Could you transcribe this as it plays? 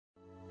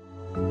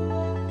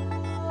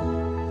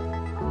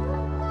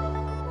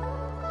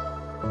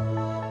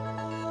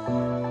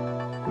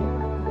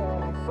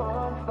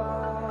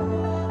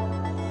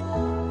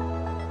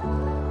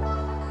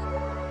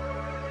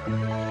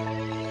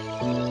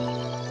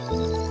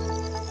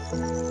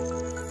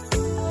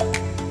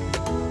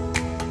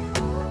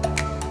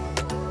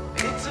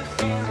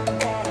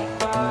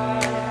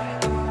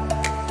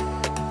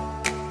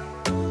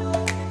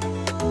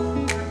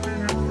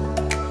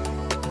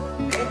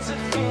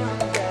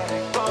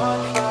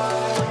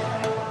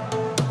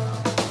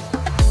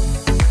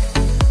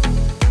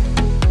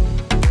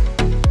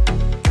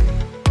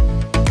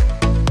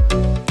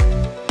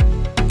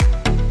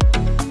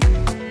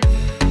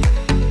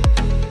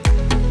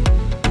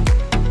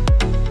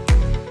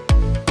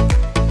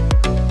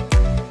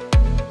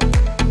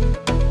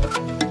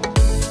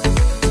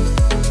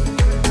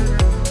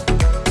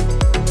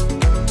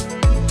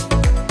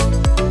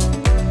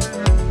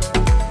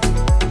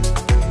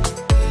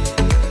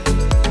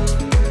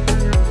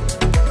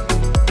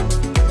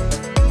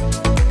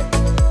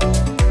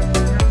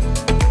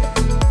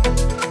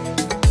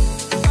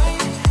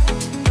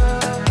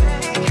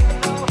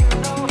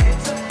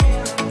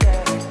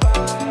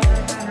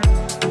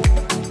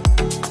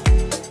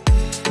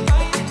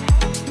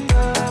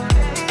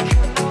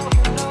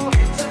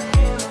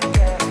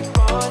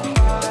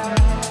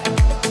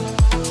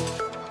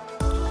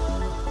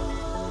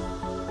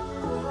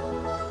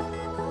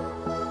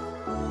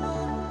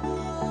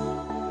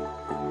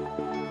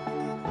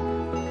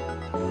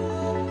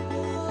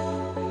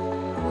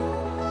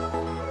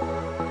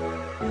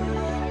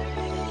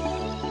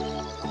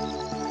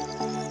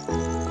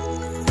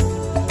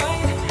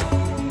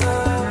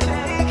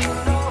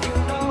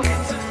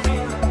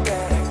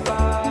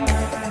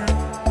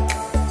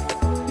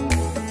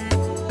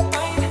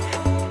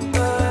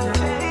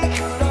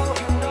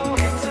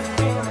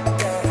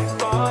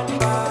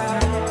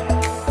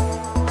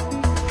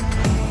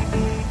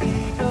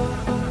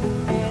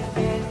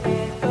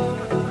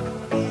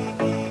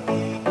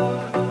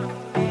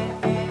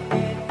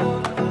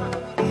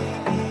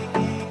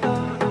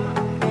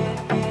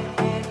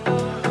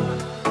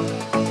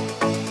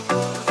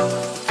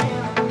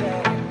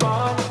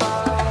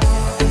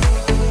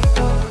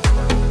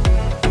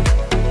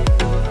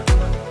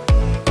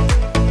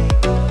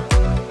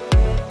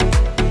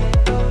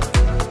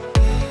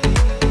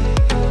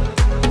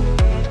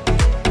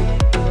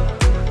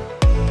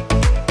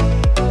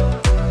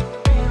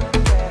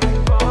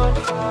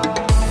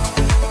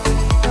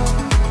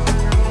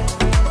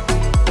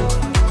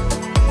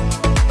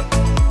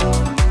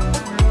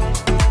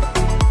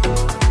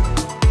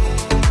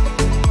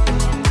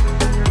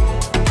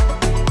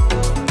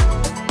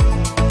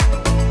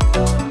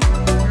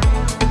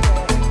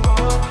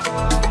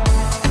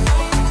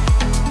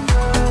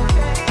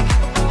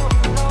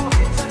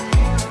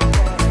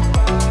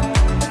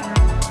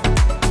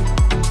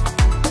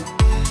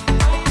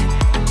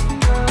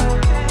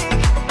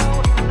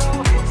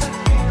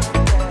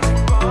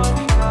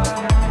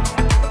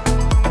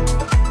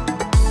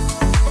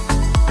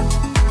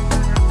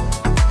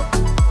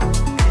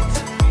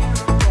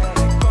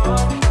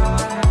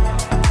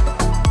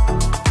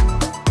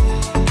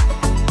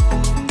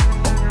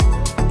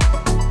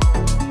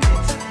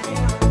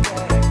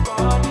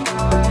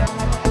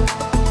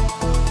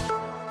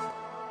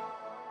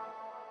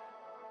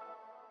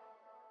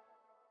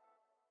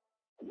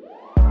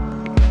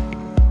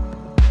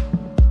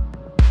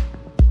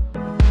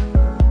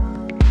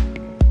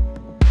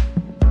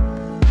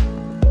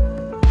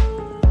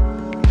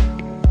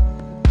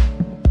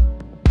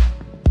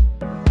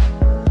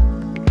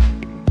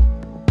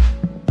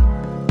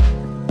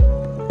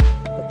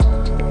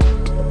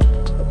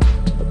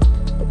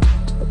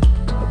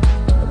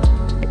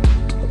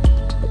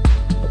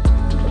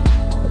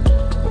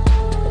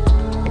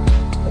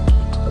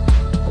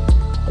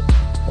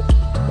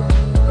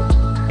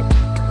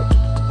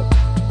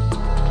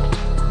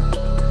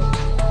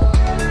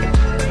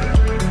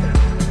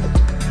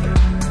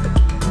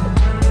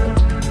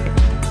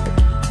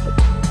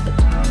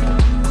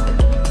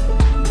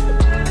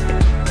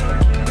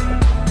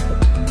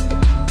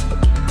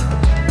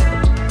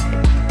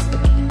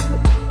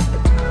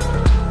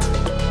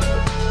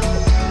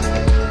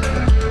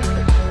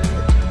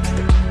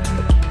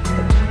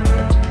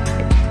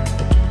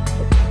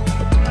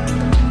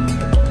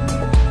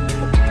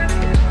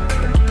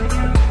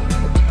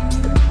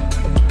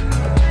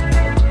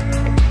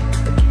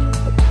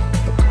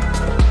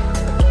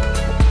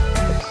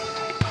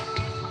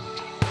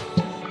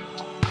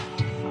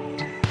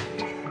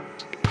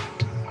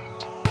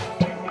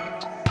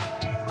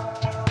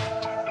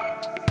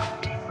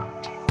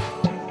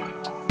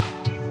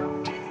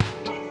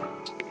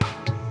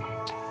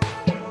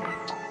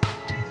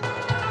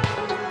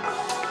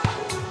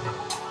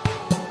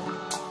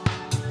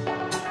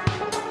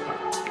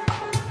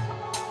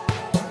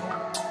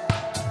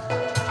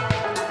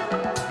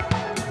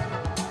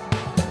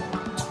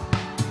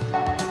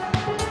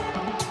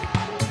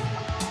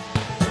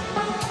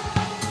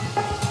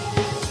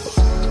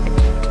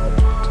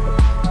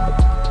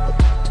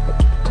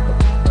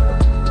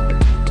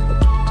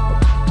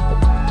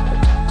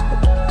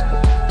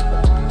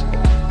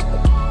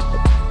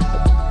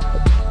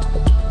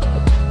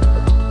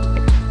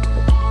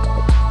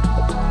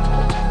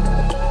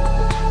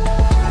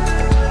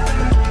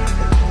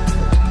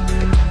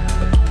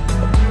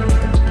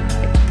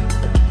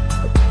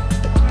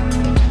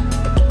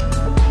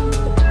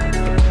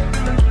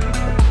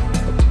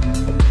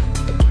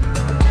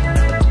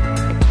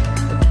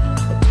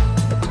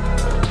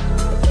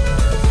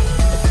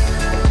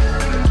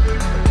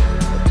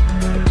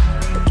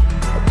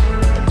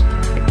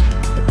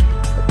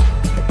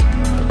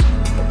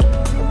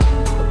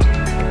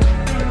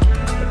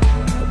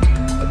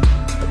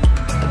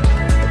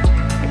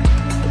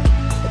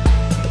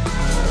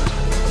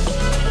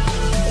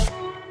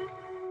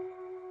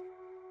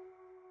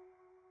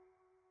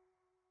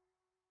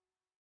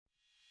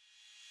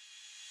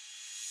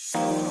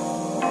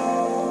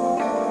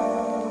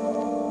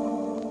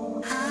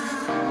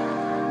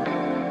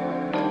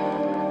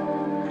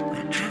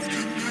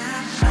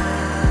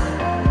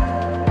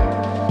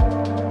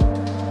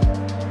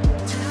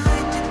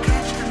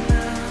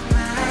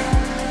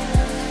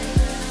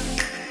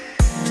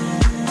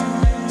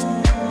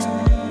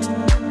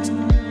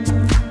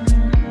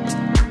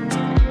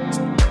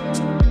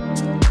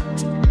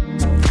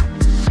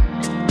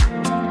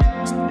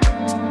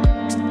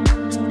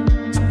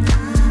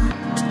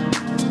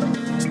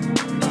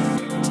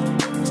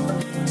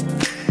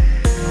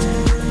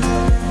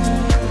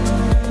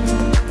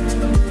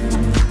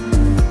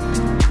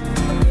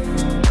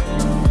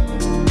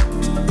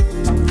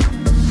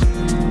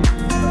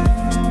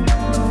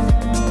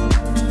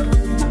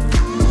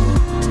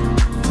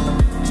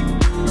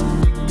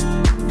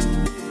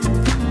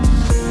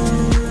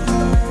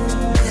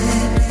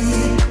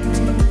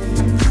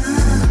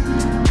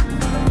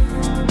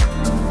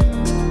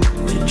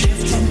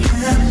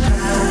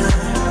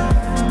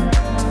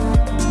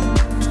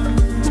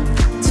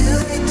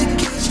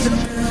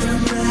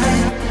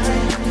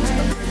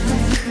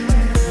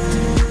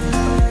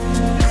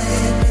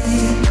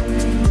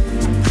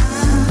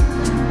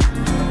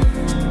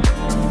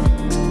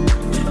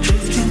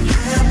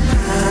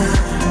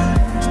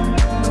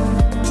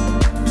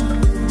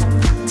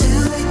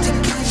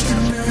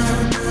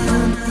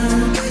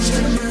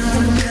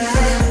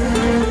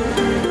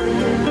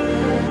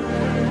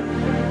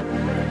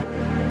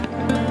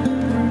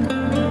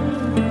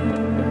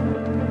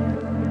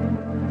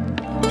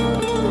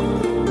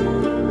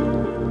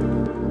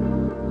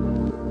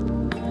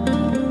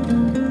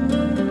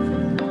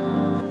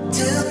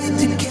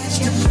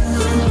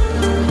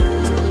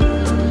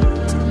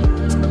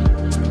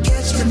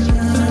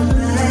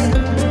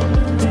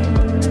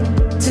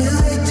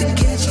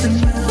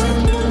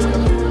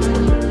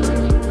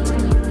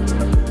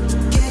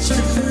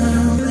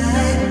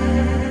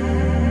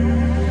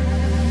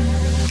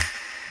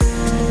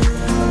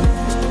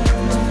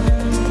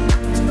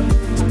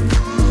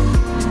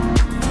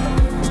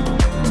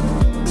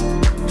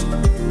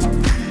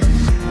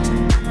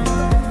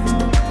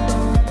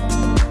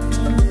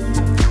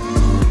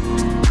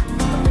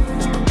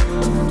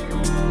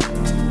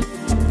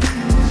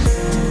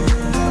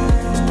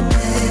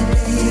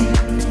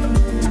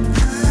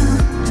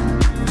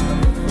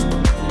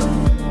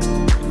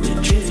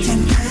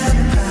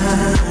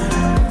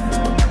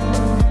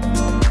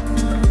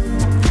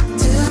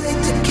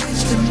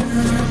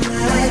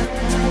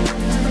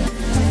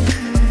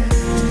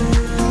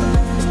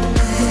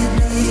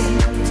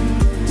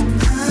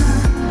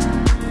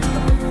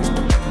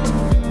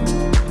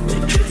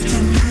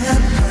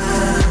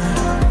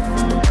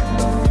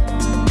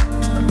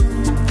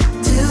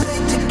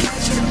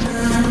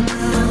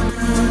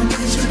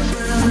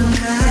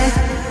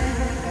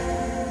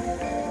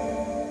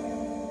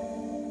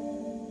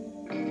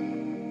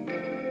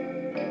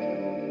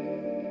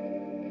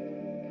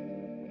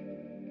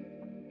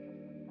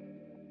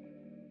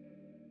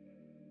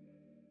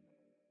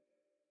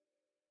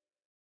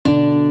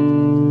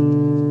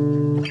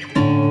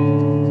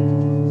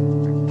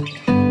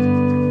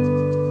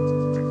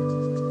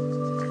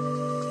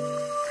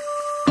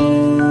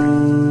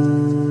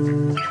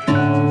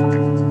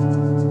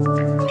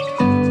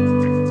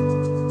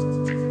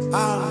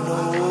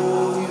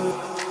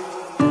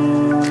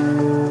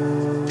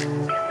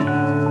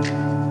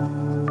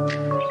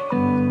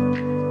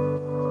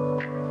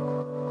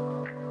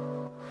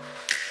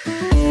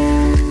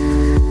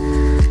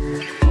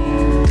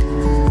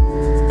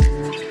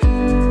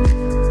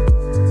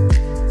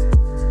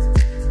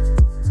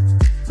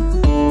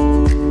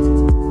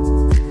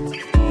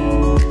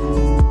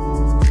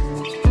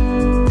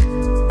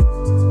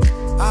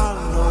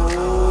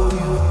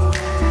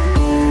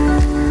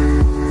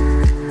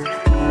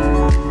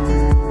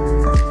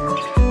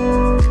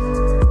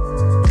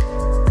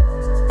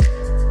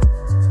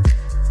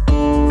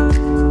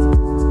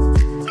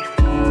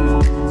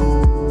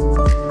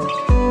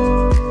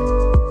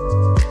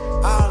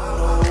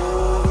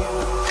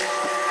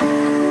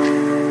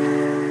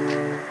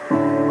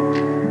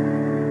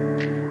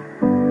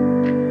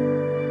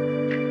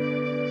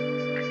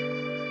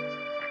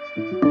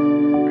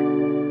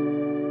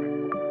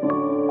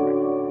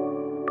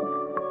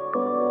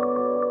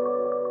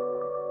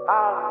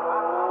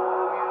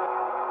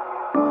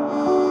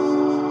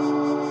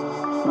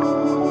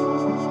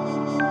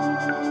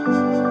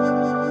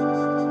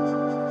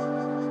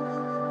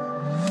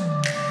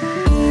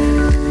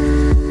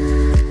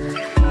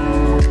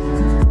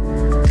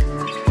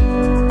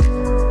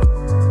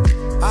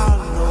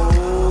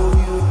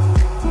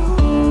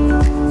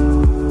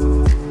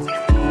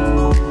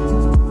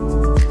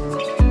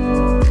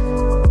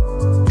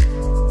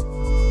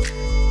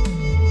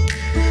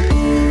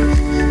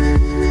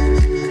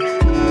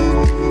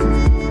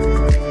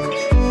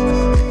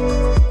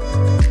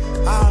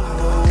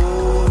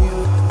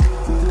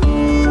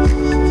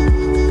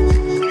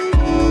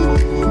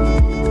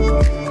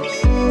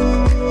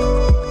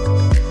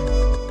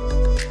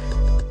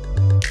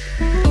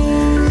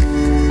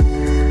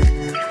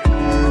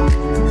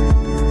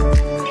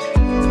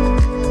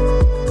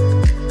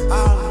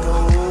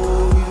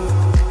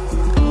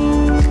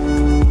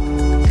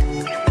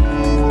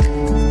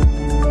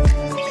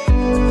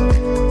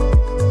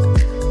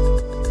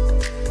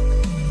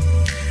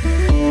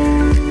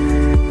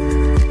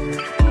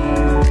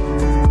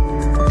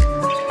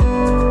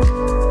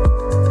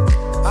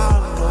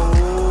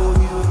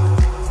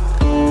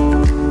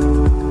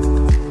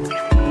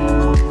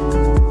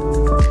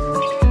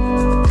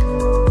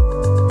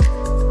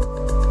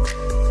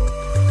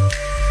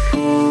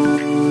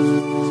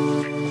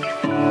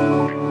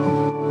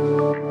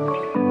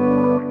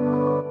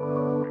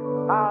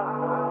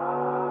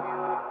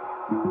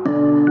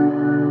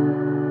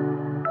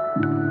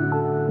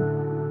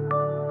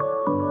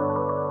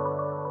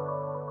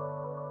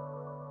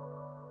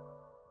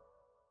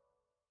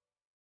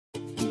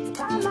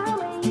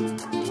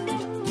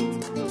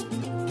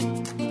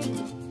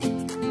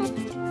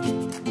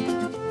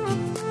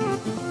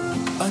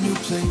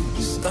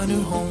place, a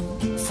new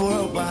home for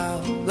a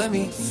while. Let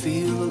me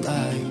feel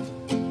alive.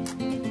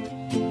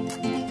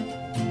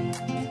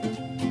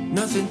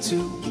 Nothing to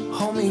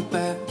hold me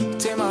back.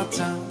 Take my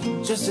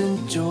time, just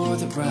enjoy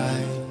the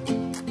ride.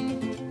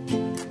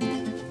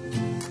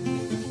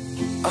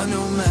 A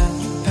new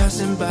man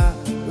passing by.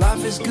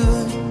 Life is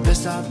good,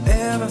 best I've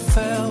ever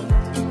felt.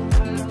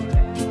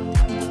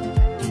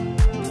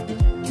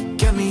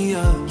 Get me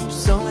up,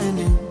 somewhere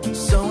new,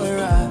 somewhere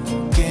I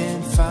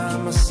can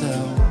find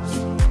myself.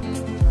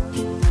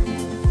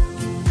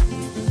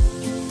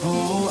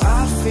 Oh,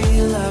 I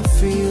feel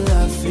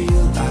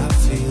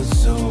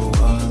so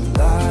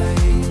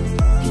alive.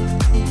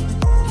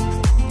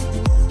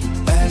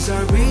 As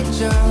I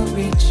reach out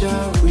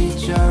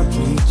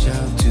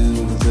to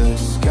the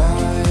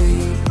sky.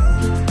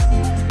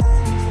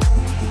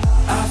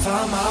 I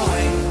found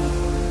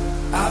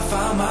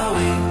my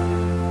way.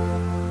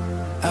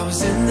 I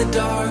was in the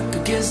dark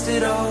against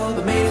it all,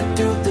 but made it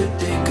through the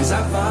day. Cause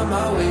I found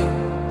my way.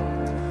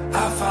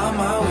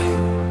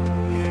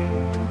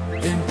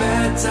 In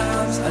bad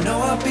times, I know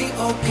I'll be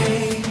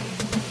okay.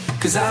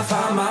 Cause I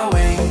found my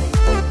way.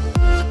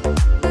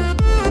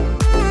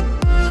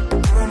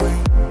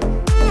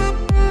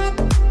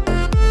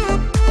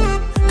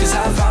 Cause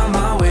I found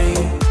my way.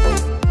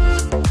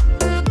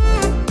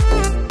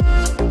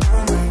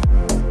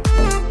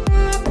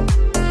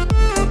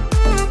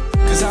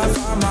 Cause I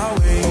found my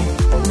way.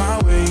 My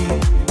way.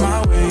 My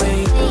way.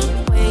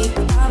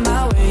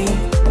 My way.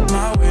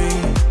 My way.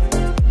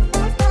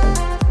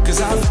 Cause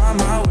I found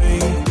my way.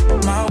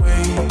 My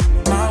way.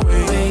 My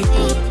way.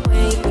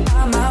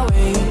 My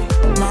way.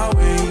 My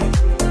way.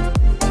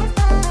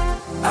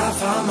 I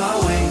found my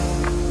way.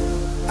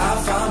 I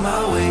found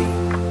my way.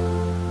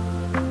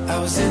 I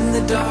was in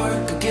the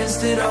dark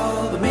against it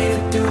all, but made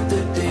it through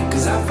the day.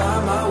 Cause I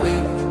found my way.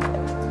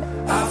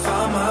 I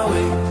found my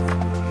way.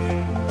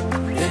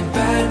 In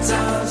bad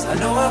times, I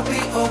know I'll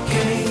be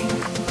okay.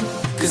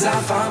 Cause I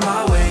found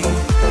my way.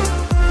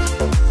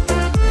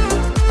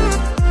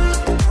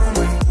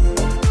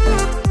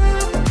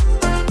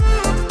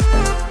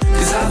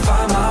 Cause I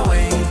found my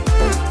way.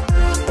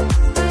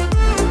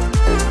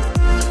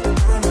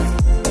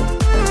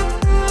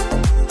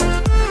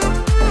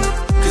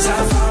 Cause I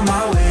found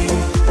my way.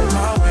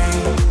 My way.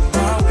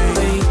 My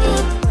way.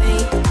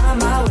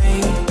 My way.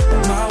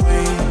 My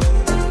way.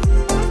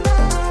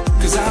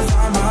 Cause I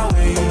found my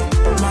way.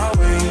 My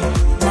way.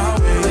 My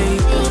way.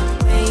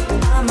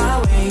 My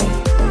way.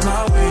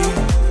 My way.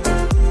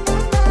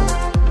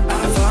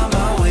 I found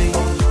my way.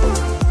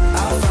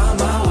 I found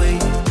my way.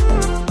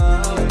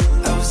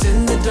 I was in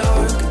the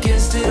dark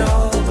against it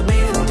all, but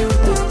made it through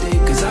the day.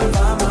 Cause I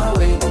found my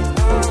way.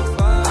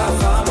 I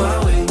found my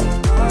way.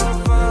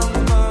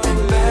 In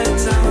bad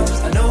times,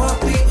 I know I'll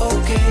be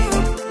okay.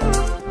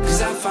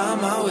 Cause I found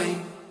my way.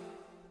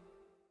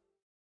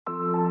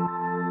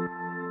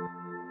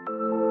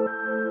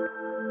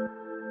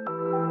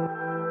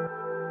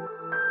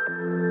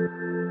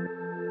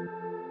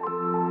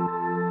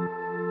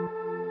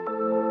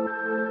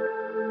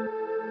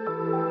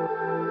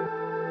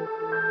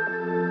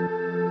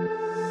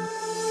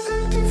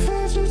 Empty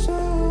faces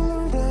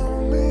all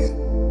around me,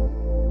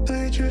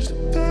 they just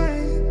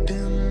fade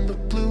in the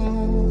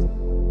blue.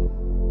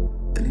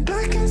 And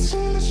I can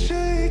still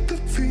shake the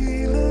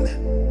feeling